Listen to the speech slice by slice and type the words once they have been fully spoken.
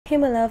Hey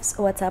my loves,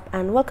 what's up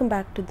and welcome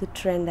back to the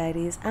Trend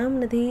Diaries.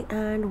 I'm Nidhi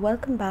and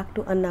welcome back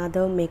to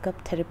another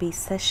makeup therapy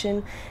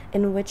session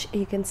in which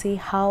you can see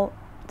how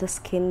the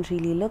skin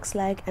really looks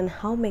like and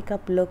how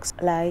makeup looks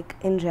like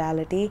in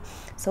reality.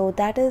 So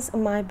that is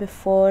my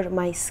before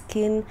my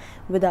skin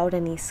without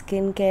any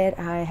skincare.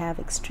 I have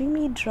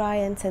extremely dry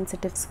and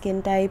sensitive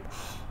skin type,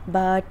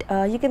 but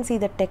you can see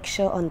the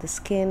texture on the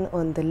skin,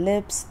 on the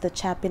lips, the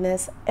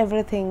chappiness,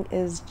 everything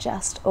is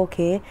just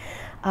okay.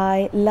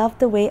 I love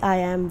the way I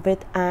am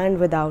with and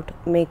without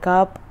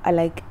makeup. I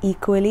like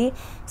equally.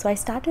 So I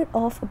started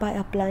off by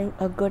applying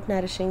a good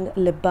nourishing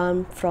lip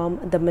balm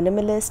from the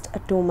Minimalist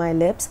to my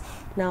lips.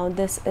 Now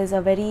this is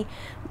a very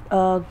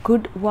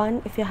good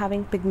one if you're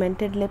having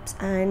pigmented lips,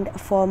 and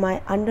for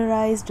my under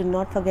eyes, do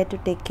not forget to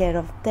take care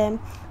of them.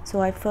 So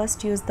I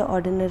first used the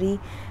ordinary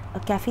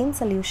caffeine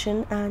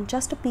solution and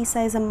just a pea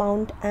size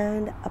amount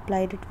and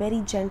applied it very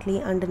gently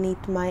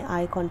underneath my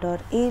eye contour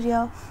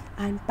area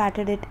and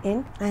patted it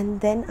in,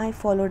 and then I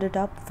followed it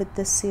up with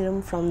this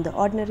serum from the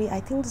Ordinary. I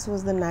think this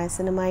was the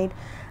niacinamide,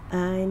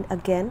 and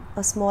again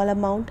a small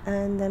amount,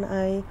 and then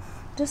I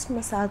just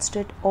massaged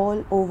it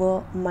all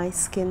over my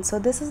skin. So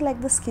this is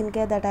like the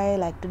skincare that I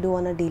like to do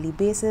on a daily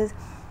basis.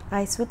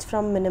 I switched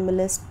from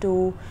Minimalist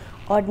to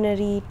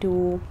Ordinary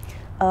to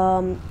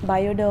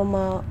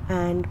Bioderma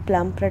and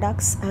Plum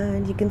products,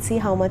 and you can see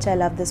how much I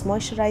love this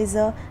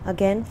moisturizer.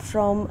 Again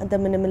from the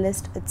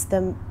Minimalist, it's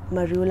the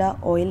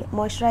Marula oil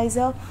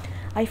moisturizer.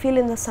 I feel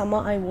in the summer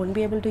I won't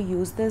be able to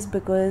use this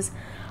because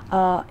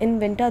in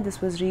winter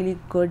this was really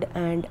good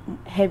and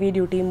heavy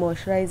duty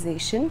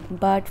moisturization,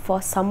 but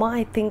for summer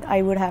I think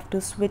I would have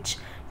to switch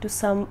to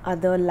some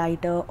other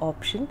lighter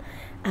option.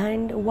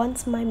 And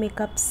once my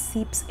makeup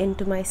seeps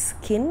into my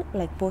skin,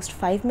 like post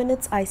 5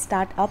 minutes, I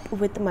start up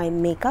with my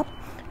makeup.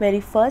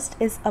 Very first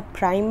is a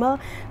primer,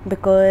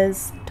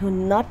 because to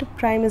not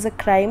prime is a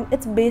crime.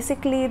 It's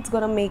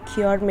gonna make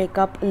your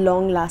makeup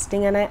long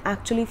lasting, and I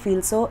actually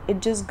feel so.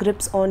 It just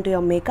grips onto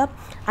your makeup,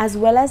 as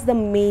well as the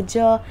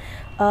major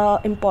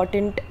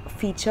important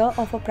feature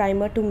of a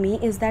primer to me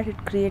is that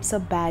it creates a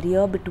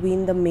barrier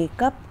between the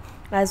makeup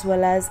as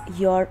well as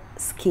your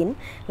skin.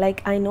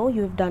 Like, I know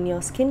you've done your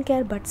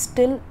skincare, but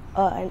still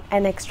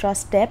an extra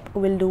step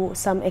will do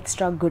some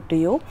extra good to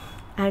you.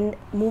 And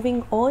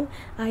moving on,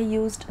 I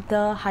used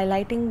the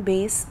highlighting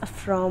base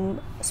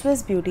from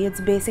Swiss Beauty. It's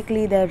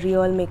basically their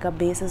real makeup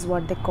base is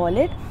what they call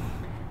it.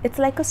 It's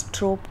like a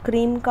strobe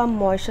cream cum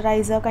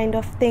moisturizer kind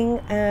of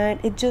thing,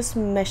 and it just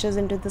meshes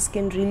into the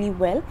skin really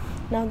well.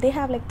 Now they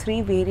have like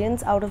 3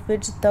 variants, out of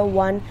which the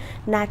one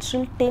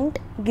natural tint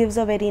gives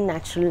a very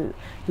natural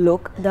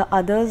look. The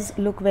others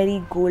look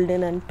very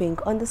golden and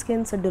pink on the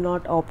skin, so do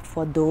not opt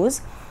for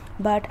those.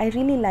 But I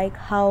really like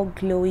how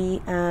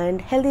glowy and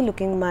healthy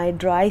looking my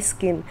dry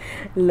skin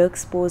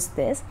looks post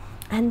this.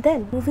 And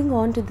then moving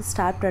on to the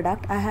star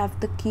product, I have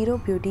the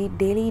Kiro Beauty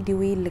Daily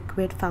Dewy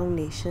Liquid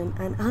Foundation,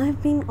 and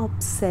I've been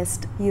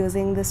obsessed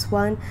using this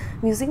one.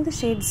 I'm using the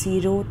shade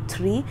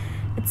 03.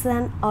 It's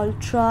an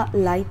ultra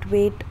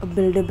lightweight,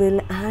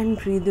 buildable and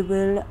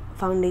breathable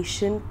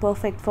foundation,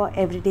 perfect for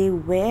everyday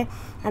wear,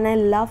 and I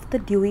love the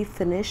dewy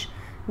finish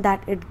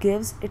that it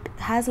gives. It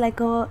has like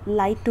a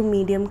light to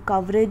medium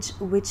coverage,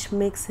 which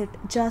makes it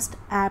just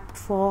apt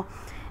for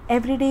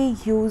everyday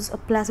use.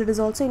 Plus it is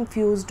also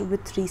infused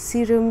with 3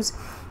 serums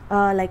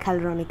like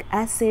hyaluronic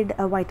acid,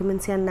 vitamin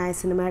C and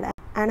niacinamide,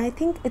 and I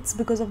think it's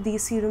because of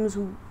these serums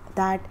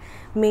that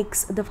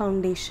makes the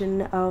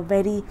foundation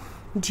very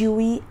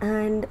dewy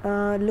and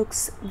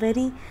looks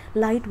very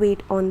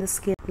lightweight on the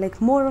skin, like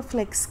more of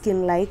like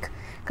skin like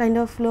kind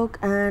of look.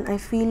 And I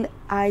feel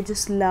I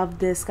just love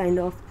this kind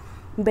of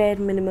bare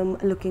minimum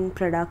looking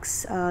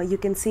products. You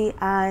can see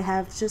I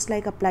have just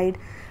like applied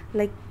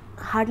like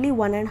hardly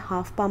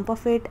 1.5 pump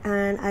of it,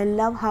 and I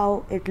love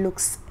how it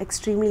looks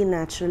extremely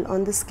natural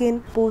on the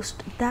skin.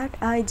 Post that,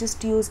 I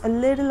just use a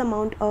little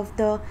amount of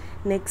the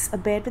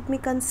NYX Bear With Me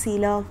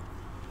concealer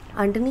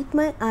underneath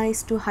my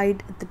eyes to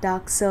hide the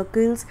dark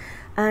circles,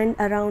 and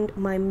around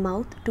my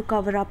mouth to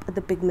cover up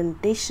the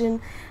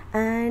pigmentation.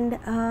 And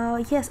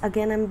yes,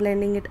 again I'm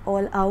blending it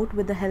all out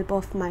with the help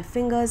of my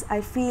fingers.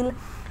 I feel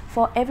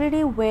for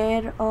everyday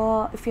wear,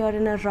 if you're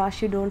in a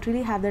rush, you don't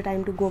really have the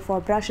time to go for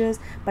brushes,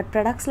 but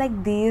products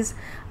like these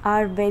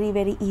are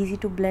very easy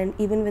to blend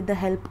even with the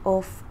help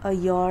of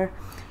your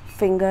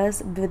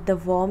fingers. With the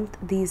warmth,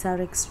 these are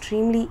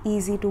extremely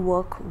easy to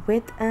work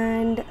with,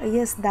 and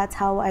yes, that's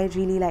how I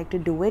really like to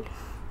do it,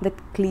 with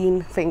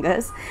clean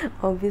fingers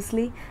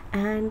obviously.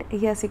 And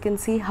yes, you can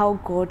see how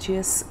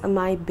gorgeous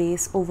my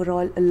base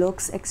overall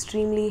looks.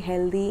 Extremely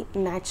healthy,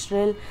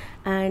 natural,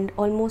 and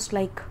almost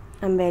like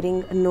I'm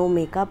wearing no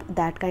makeup,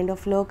 that kind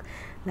of look,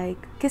 like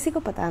kisi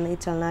ko pata nahi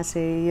chalna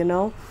chahiye, you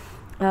know.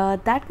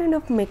 That kind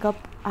of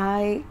makeup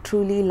I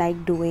truly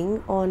like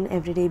doing on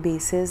everyday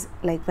basis,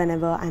 like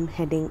whenever I'm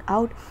heading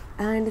out.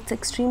 And it's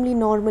extremely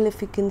normal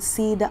if you can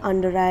see the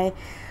under eye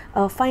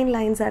fine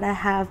lines that I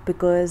have,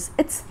 because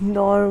it's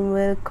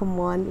normal.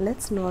 Come on,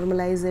 let's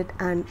normalize it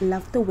and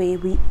love the way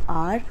we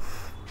are.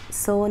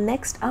 So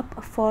next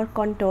up for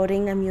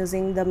contouring, I'm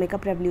using the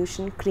Makeup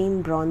Revolution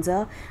cream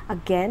bronzer.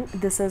 Again,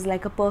 this is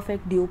like a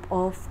perfect dupe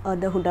of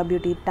the Huda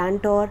Beauty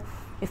Tantor.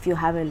 If you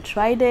haven't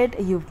tried it,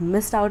 you've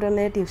missed out on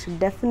it. You should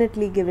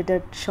definitely give it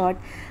a shot.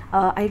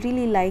 I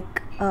really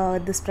like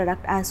this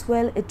product as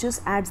well. It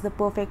just adds the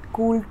perfect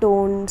cool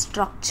tone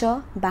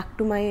structure back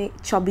to my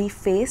chubby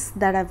face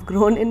that I've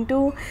grown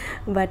into.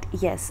 But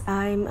yes,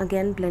 I'm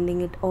again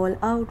blending it all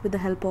out with the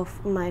help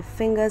of my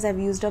fingers. I've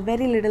used a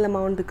very little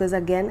amount because,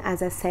 again,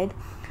 as I said,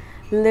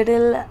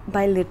 little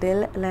by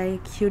little,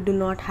 like, you do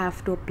not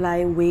have to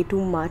apply way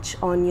too much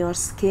on your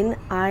skin.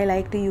 I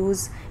like to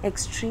use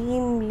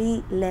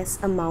extremely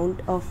less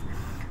amount of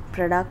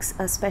products,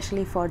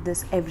 especially for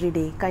this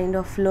everyday kind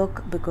of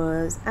look,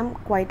 because I'm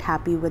quite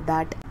happy with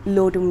that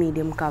low to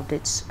medium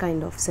coverage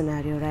kind of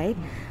scenario, right?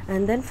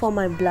 And then for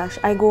my blush,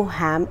 I go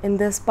ham in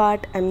this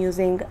part. I'm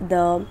using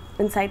the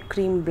Inside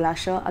Cream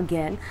blusher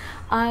again.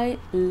 I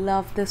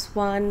love this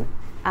one.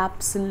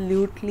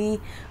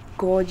 Absolutely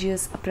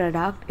gorgeous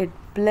product. It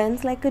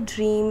blends like a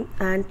dream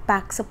and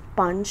packs a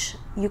punch.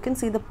 You can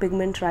see the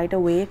pigment right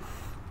away.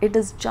 It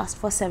is just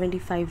for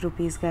 75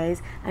 rupees,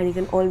 guys, and you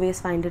can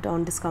always find it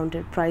on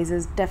discounted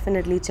prices.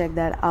 Definitely check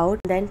that out.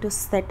 Then to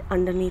set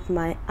underneath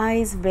my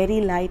eyes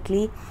very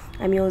lightly,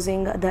 I'm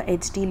using the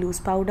HD loose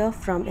powder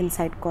from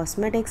Inside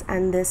Cosmetics,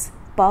 and this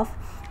puff,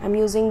 I'm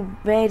using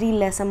very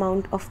less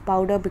amount of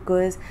powder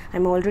because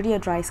I'm already a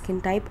dry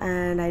skin type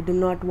and I do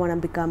not want to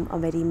become a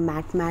very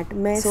matte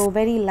mess. So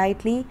very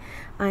lightly,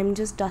 I'm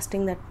just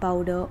dusting that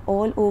powder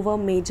all over,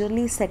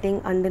 majorly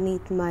setting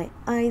underneath my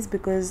eyes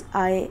because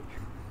I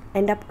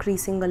end up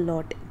creasing a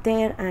lot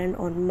there, and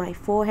on my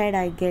forehead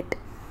I get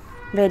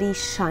very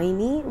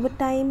shiny with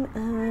time.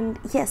 And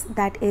yes,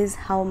 that is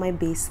how my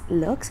base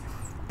looks.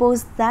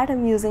 Post that,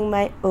 I'm using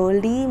my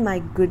oldie, my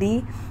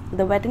goodie,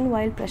 the Wet n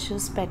Wild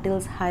Precious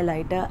Petals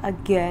highlighter.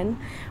 Again,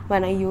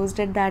 when I used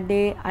it that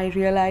day, I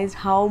realized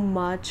how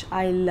much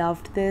I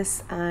loved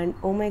this, and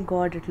oh my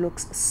god, it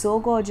looks so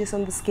gorgeous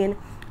on the skin.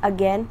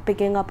 Again,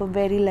 picking up a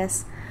very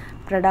less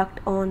product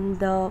on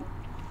the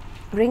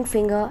ring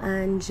finger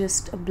and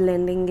just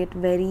blending it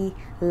very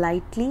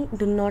lightly.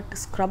 Do not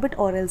scrub it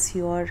or else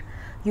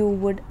you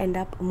would end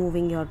up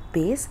moving your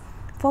base.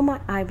 For my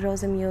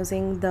eyebrows, I'm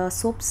using the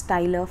soap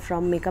styler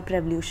from Makeup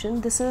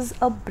Revolution. This is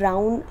a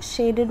brown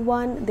shaded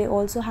one. They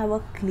also have a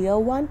clear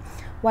one.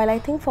 While I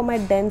think for my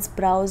dense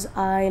brows,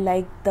 I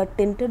like the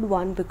tinted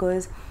one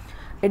because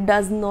it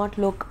does not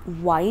look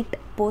white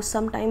post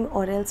some time,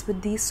 or else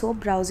with these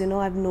soap brows, you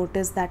know, I've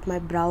noticed that my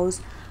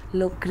brows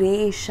look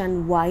grayish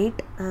and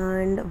white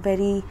and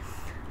very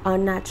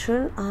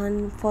unnatural,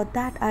 and for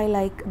that I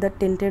like the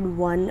tinted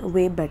one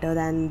way better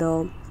than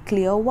the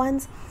clear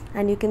ones.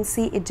 And you can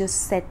see it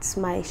just sets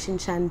my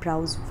Shinshan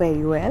brows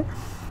very well.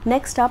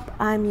 Next up,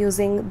 I'm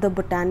using the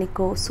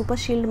Botanico Super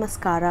Shield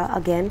Mascara,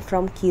 again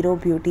from Kiro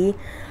Beauty.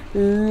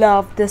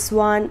 Love this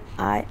one.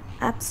 I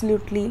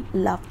absolutely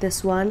love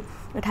this one.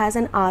 It has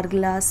an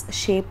hourglass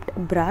shaped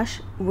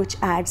brush which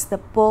adds the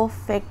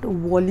perfect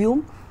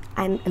volume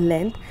and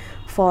length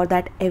for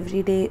that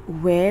everyday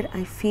wear.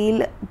 I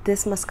feel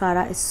this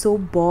mascara is so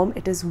bomb.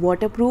 It is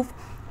waterproof,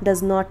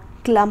 does not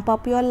clump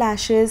up your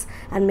lashes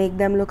and make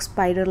them look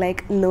spider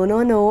like.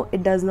 No,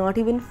 it does not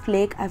even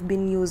flake. I've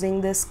been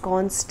using this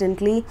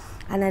constantly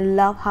and I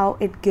love how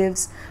it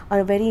gives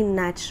a very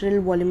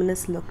natural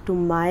voluminous look to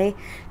my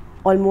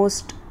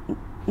almost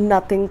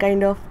nothing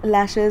kind of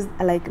lashes,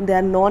 like they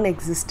are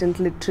non-existent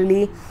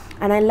literally.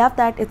 And I love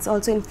that it's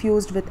also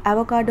infused with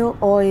avocado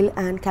oil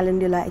and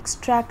calendula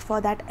extract for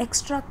that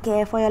extra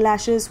care for your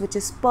lashes, which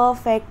is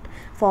perfect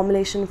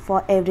formulation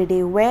for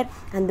everyday wear.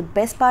 And the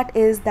best part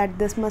is that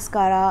this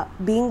mascara,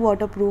 being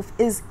waterproof,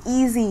 is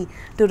easy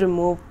to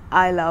remove.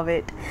 I love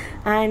it.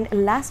 And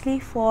lastly,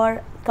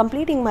 for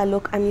completing my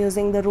look, I'm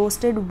using the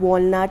Roasted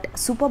Walnut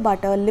Super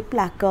Butter Lip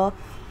Lacquer,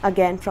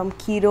 again from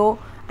Kiro.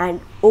 And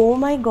oh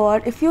my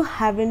god, if you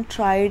haven't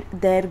tried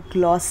their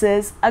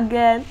glosses,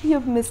 again,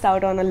 you've missed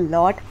out on a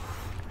lot.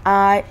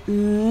 I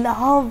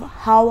love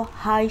how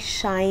high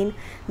shine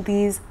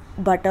these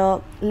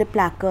butter lip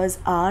lacquers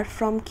are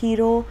from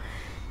Kiro.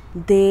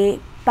 They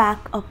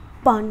pack a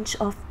punch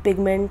of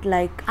pigment,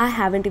 like I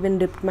haven't even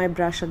dipped my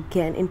brush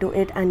again into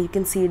it, and you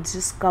can see it's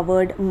just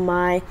covered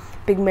my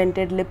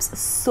pigmented lips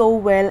so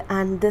well,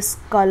 and this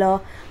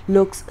color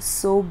looks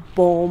so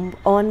bomb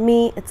on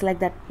me. It's like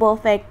that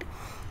perfect,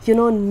 you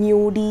know,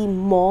 nudie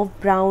mauve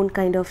brown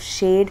kind of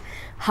shade.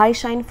 High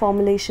shine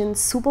formulation,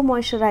 super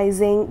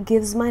moisturizing,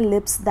 gives my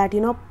lips that,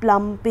 you know,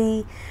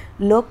 plumpy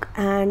look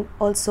and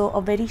also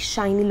a very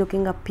shiny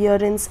looking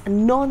appearance,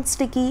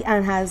 non-sticky,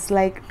 and has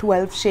like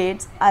 12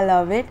 shades. I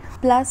love it.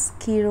 Plus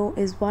Kiro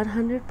is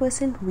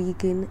 100%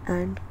 vegan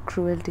and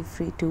cruelty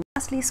free too.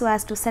 Lastly, so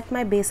as to set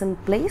my base in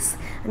place,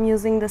 I'm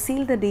using the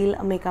Seal the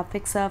Deal makeup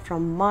fixer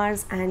from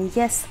Mars, and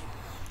yes,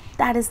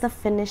 that is the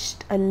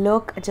finished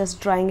look. Just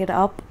drying it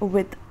up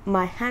with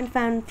my hand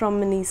fan from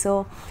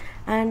Miniso.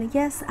 And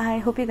yes, I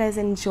hope you guys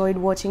enjoyed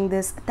watching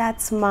this.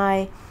 That's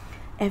my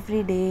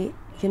everyday,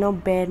 you know,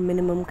 bare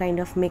minimum kind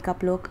of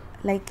makeup look.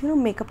 Like, you know,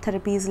 makeup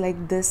therapy is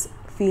like this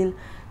feel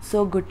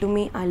so good to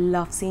me. I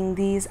love seeing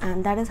these,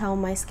 and that is how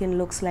my skin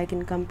looks like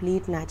in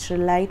complete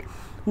natural light.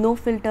 No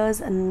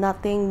filters,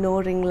 nothing,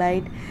 no ring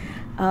light,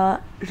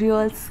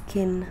 real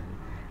skin.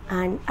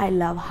 And I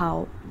love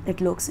how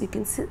it looks. You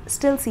can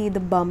still see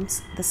the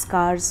bumps, the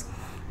scars,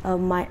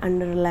 my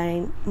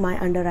underline, my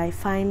under eye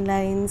fine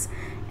lines.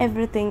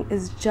 Everything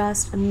is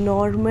just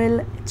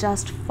normal,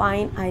 just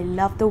fine. I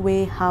love the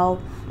way how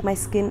my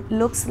skin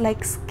looks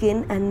like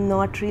skin and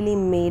not really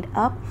made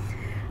up,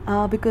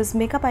 because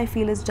makeup, I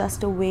feel, is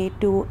just a way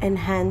to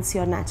enhance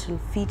your natural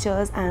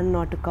features and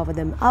not to cover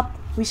them up.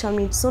 We shall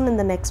meet soon in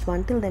the next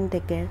one. Till then,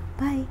 take care.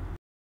 Bye.